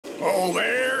Oh,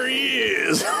 there he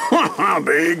is.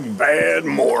 Big bad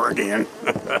Morgan.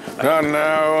 Not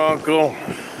now, Uncle.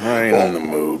 I ain't in the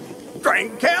mood.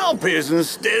 Drank cow piss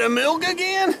instead of milk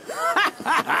again?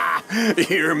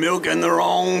 You're milking the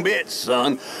wrong bit,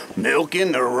 son.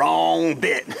 Milking the wrong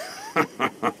bit.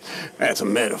 That's a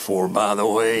metaphor, by the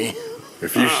way.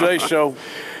 If you say so.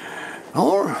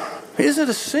 Or is it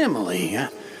a simile?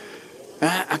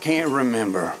 I can't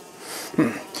remember.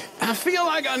 I feel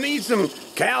like I need some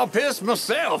cow piss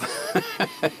myself.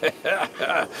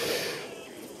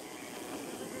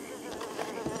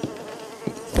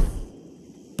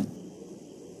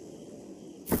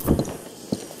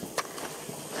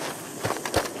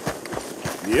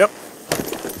 Yep.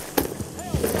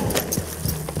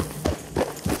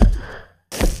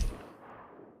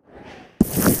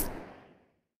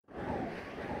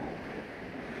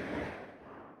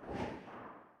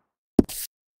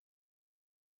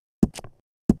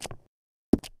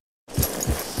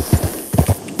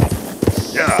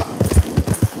 Yeah.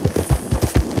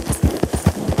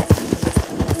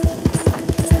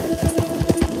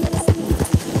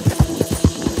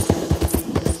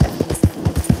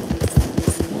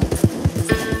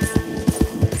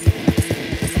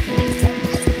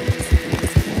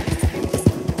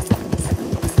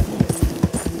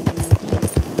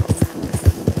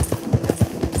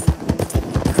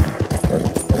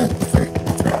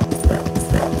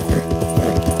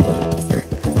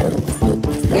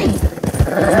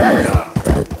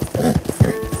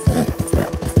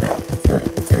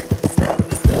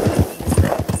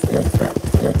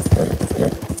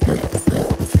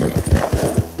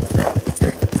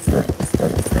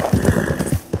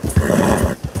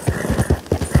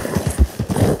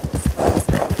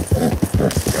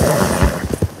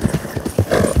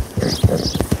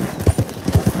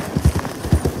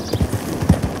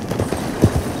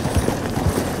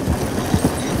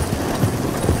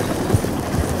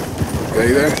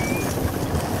 Okay there?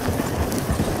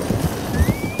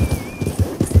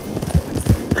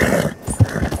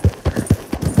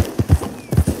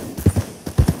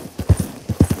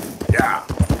 Yeah.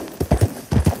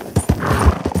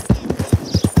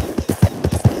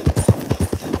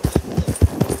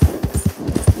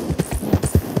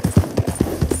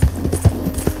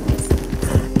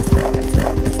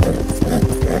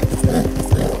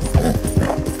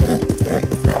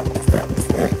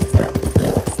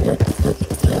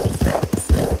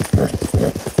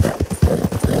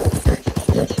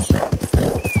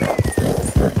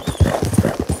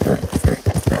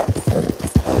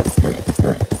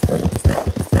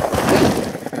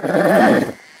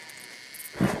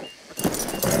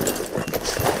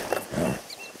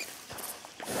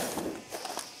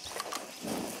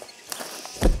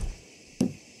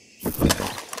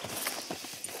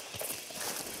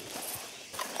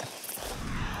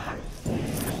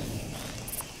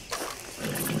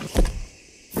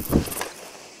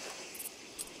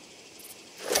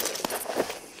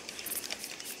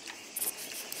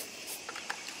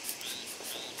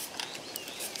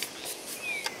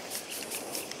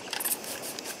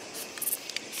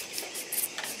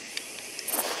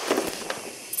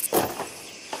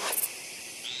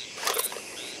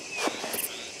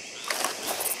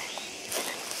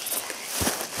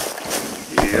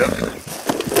 Yep.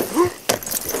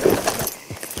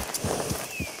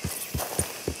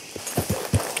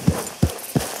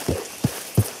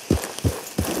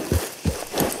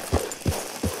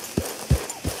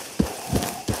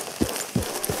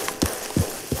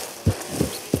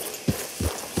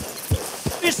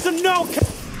 It's the no.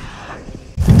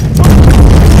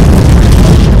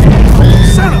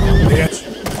 Son of a bitch!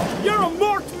 You're a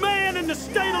marked man in the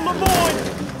state of Lemoyne.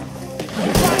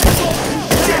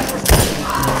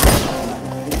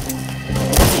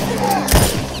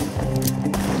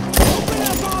 Open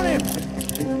up on him!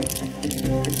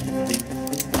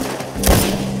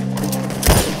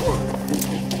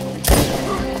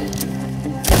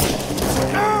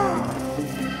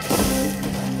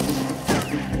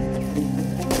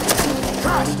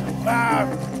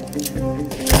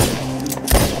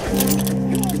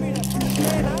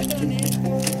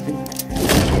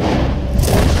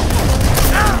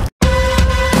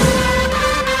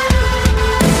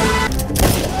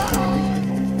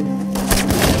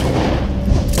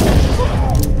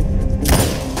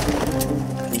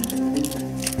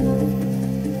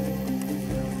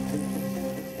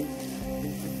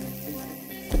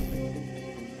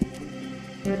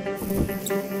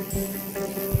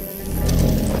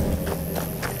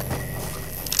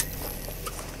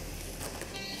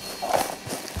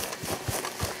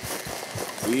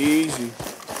 Easy.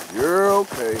 You're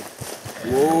okay.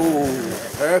 Whoa.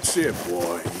 That's it,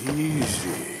 boy.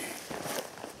 Easy.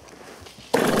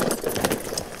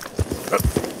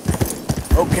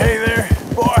 okay there,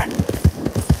 boy?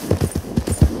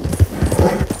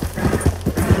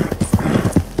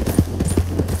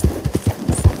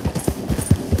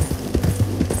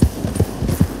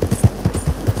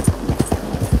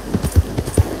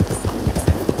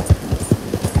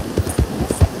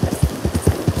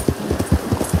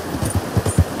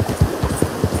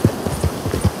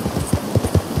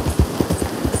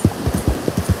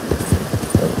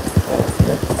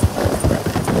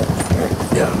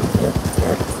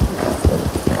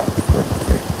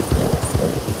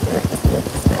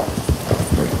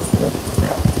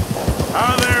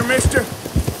 Hi there, mister.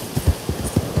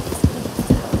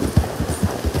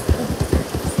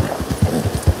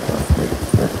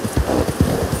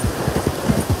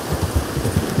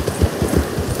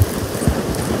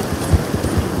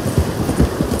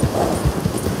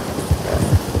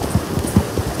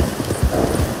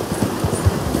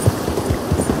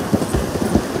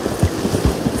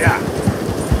 Yeah.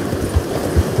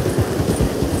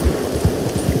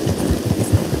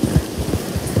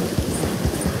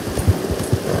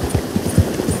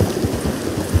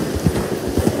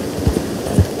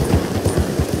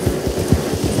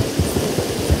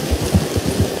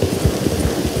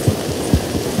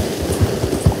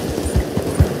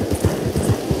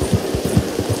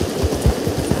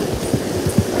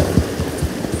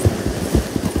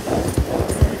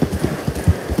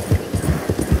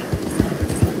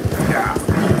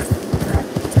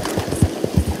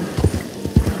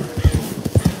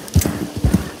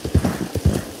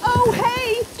 Oh,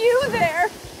 hey, you there!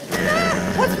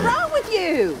 Ah, what's wrong with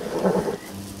you?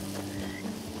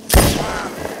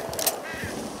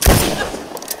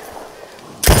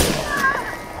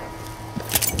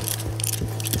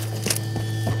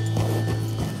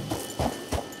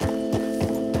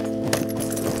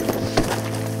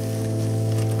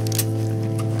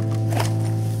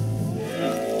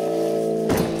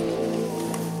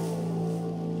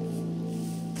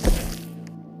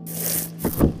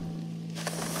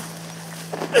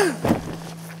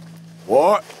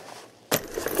 What?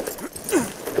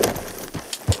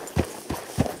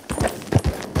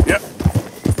 Yep.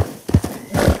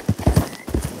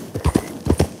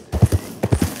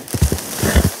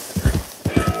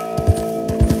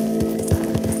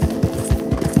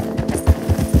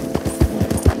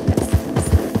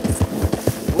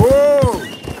 Whoa!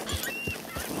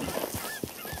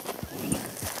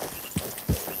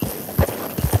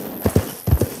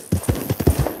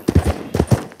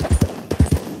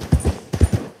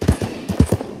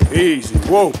 Easy.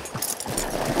 Whoa.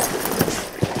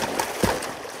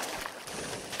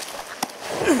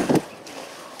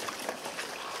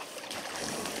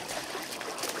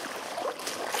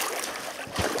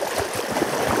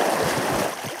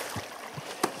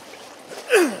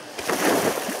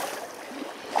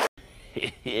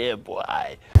 Yeah,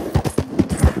 boy.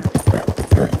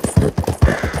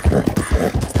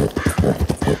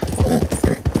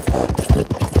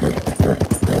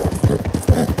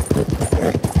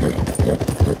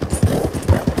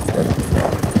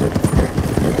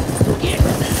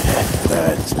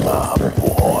 That's my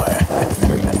boy.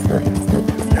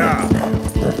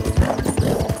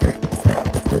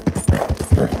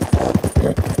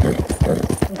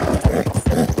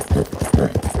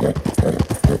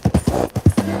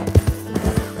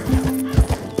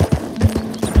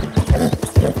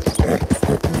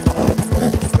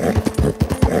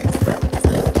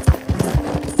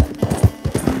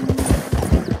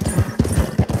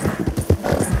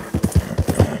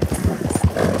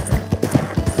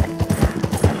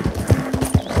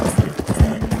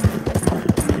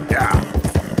 Yeah.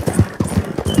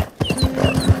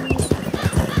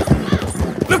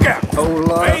 Look out! Whole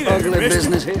lot Hey of there, ugly mister.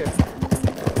 business here.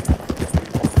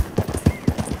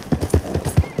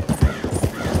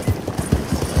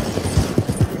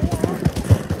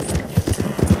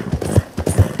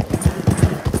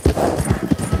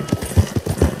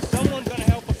 Someone gonna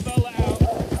help a fella out.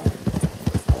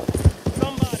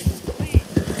 Somebody, please.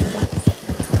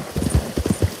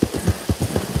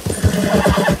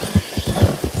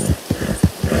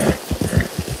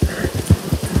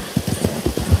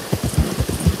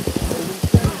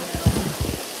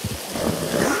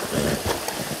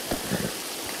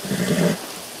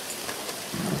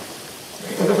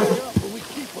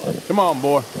 Come on,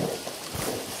 boy.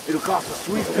 It'll cost a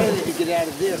sweet penny to get out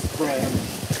of this, friend.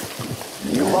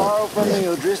 You borrow from the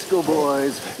O'Driscoll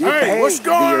boys. You Hey, pay what's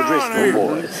going the on O'Driscoll here?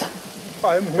 boys.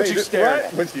 I made it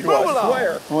right with you, I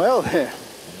swear. Well, then,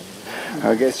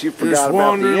 I guess you forgot Just about the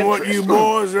wondering what interest. you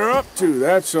boys are up to,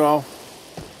 that's all.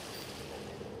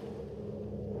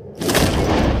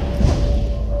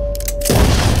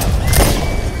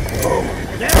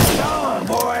 That's on,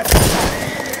 boy.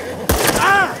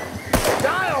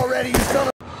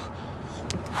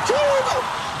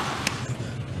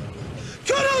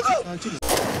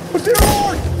 dear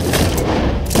Lord!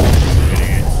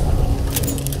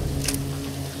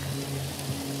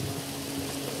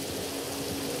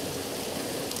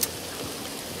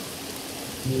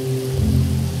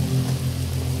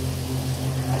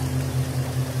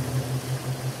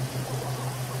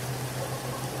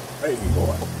 Hey,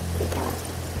 boy.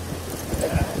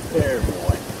 Yeah, there,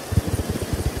 boy.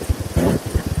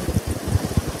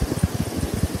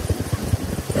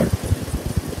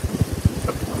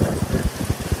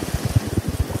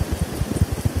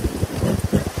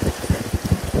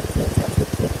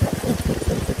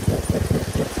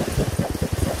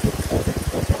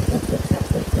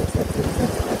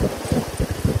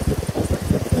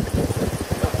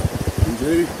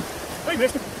 Easy. Hey,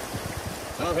 mister.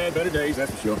 I've had better days,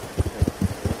 that's for sure.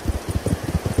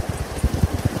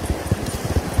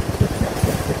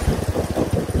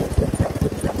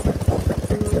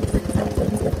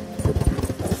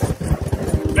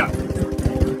 Yeah.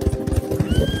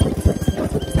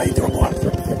 How you doing, boy?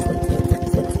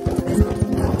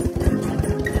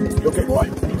 You okay, boy?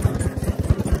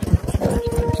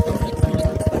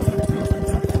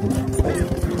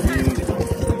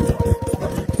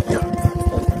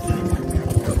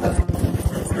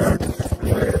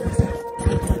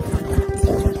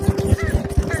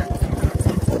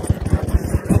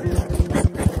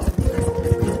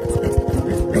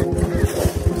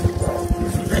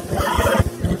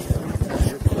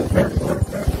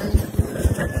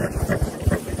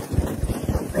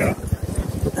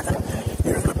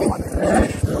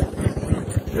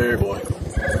 There, boy.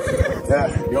 Yeah,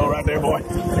 you all right there, boy?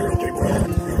 You're okay, boy.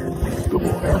 Good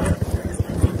boy.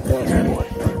 That's good boy.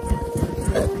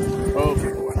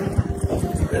 Okay, boy.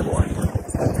 There, boy.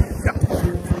 Yeah.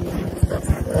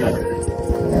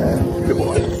 Good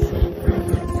boy.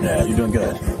 Yeah, you're doing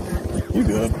good. You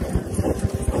good.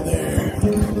 There.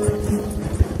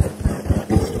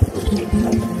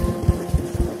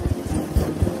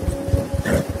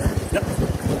 Yep.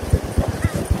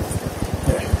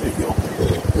 There you go.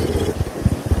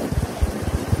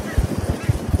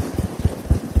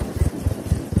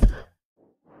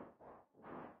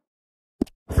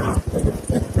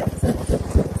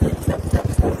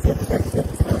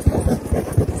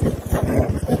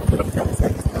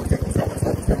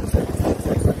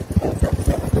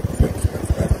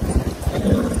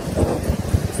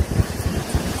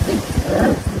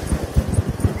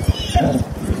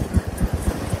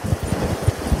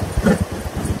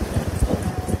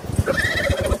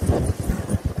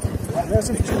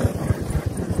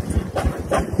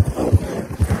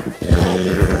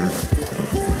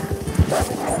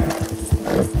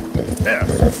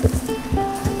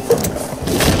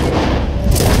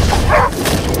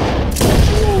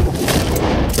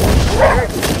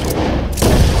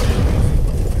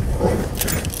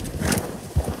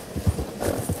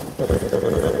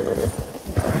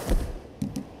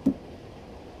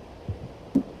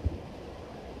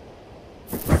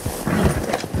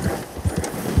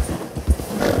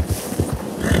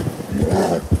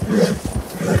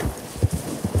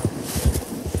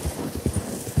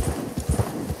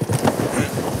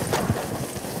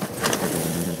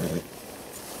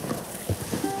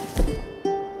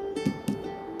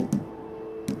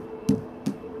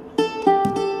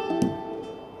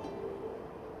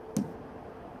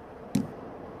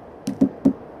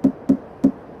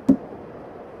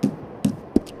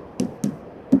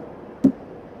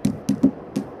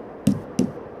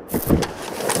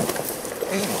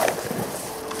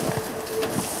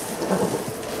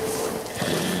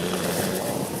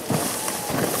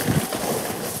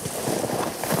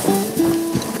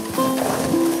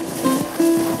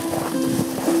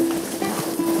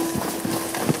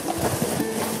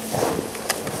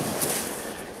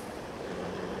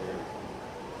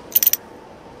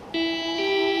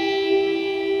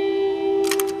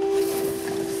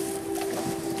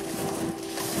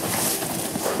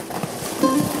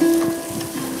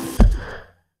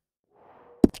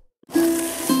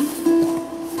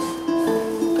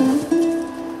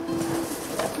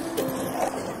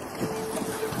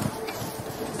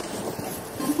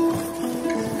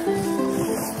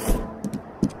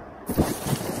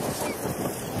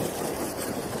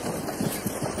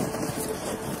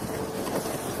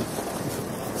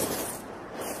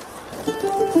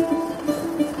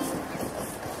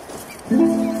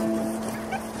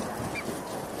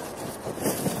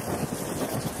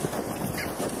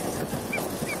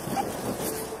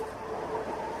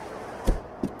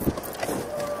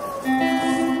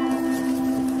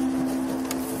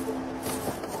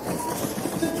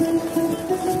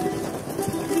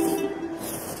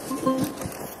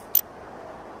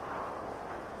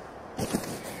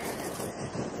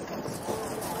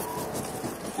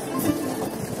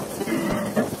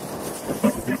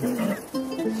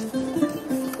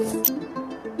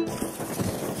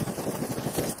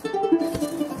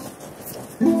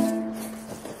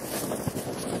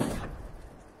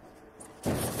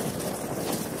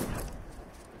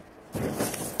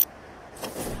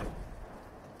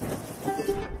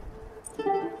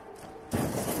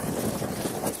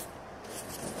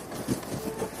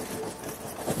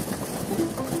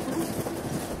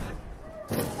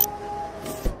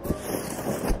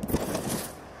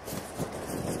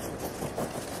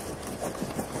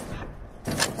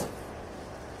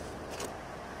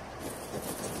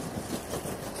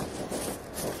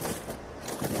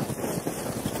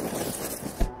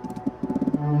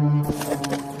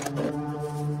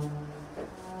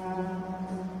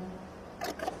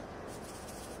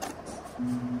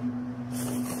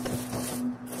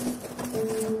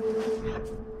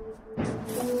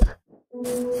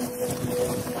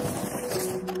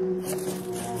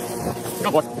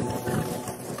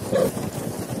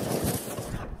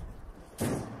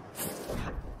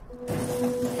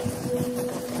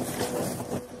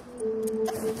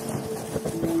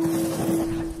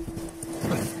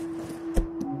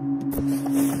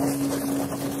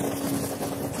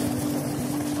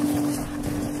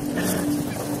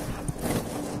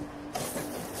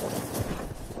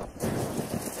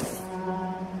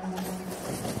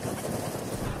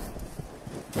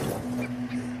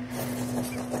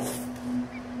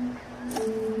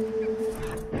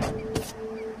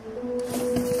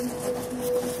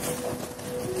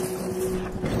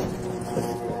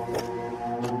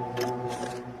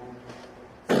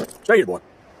 Say it, boy.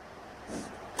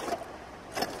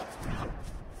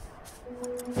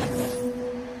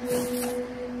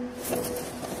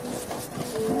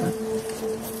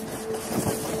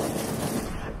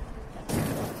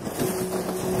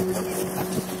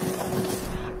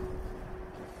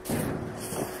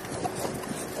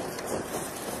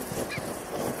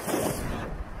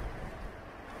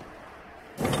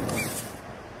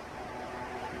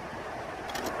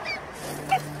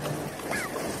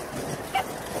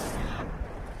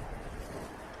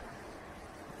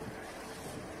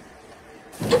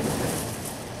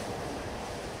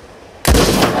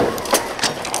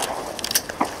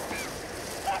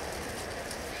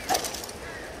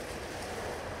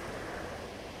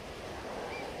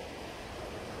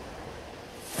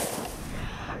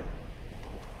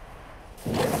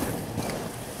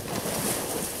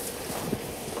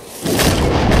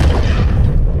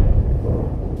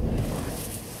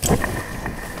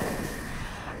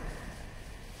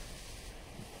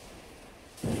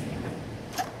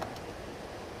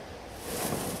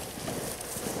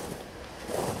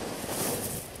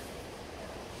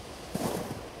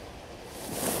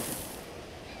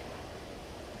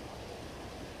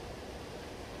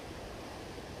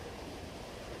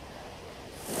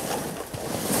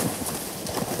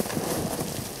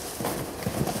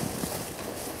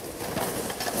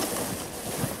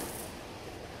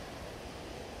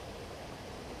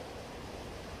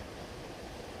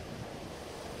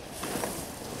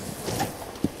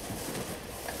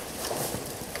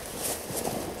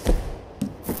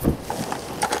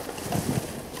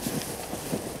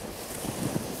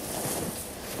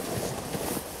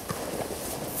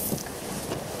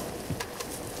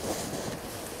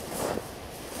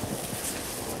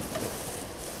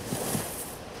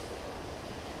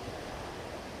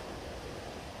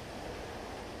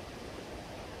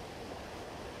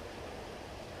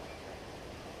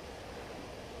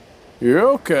 You're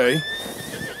okay.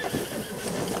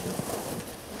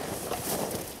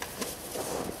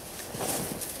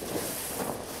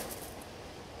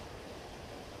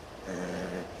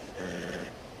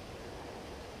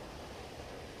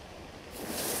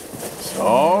 It's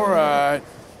all right.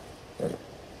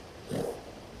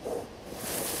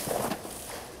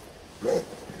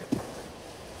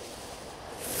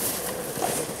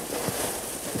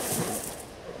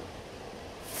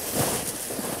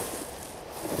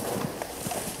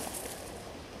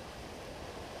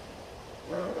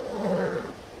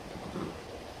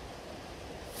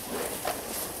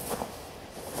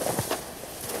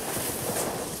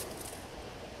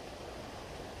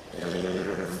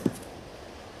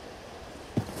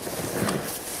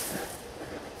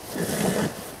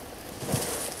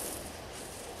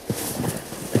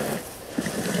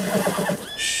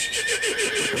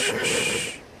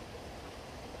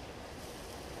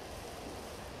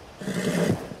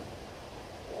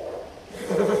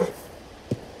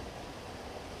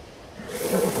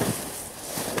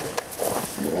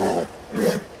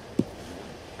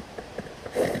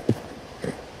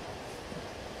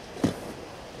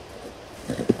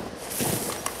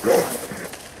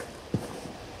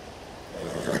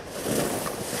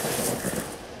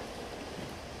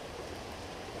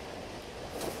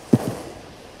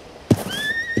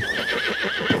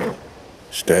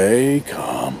 Stay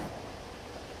calm.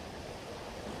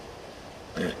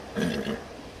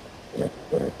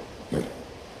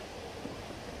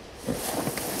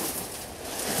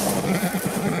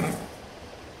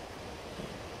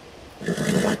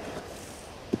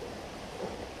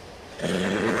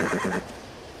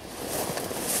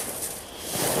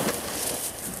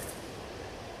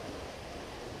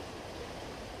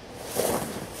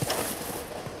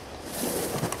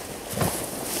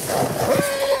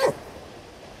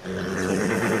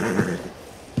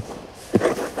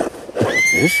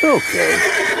 This It's okay.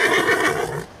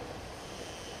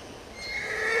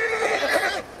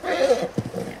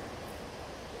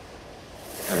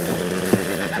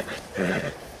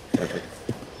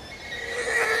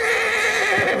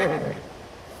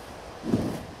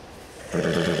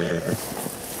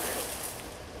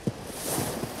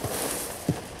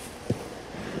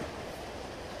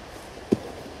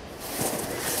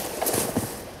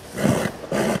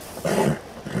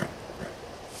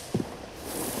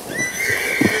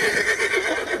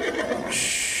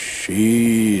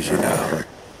 Easy now.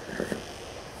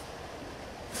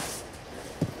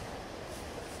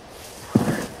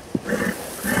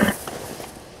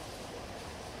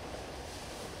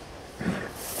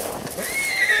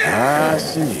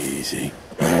 Nice and easy.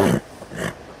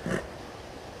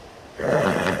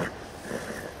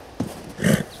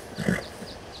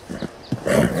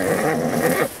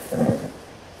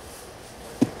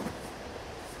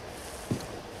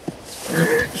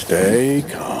 Stay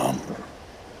calm.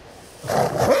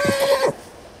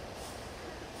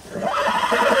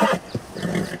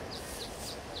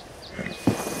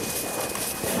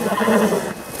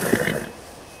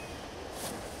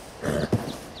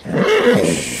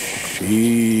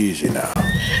 Easy now.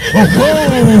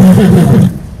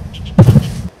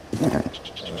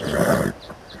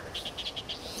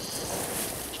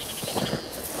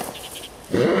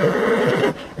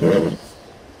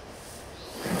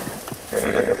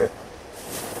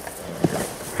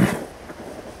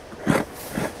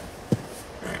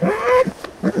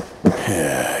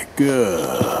 Yeah,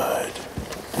 good.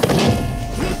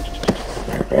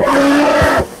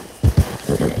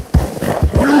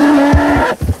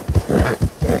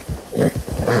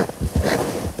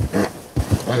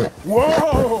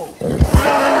 Whoa!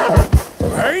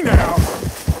 Hey now!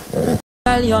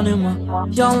 Gel yanıma,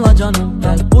 yanla canım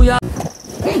gel bu ya.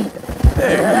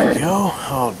 There we go.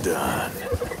 All done.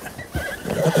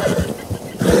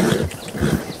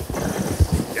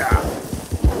 Yeah.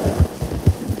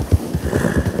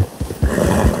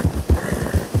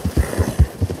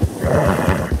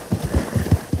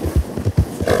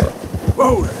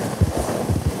 Whoa!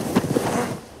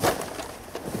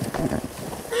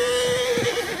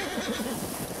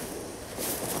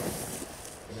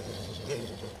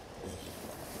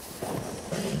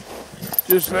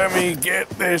 Just let me get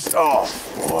this off,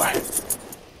 boy.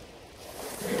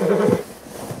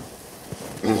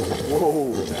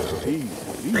 Whoa, easy,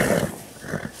 easy.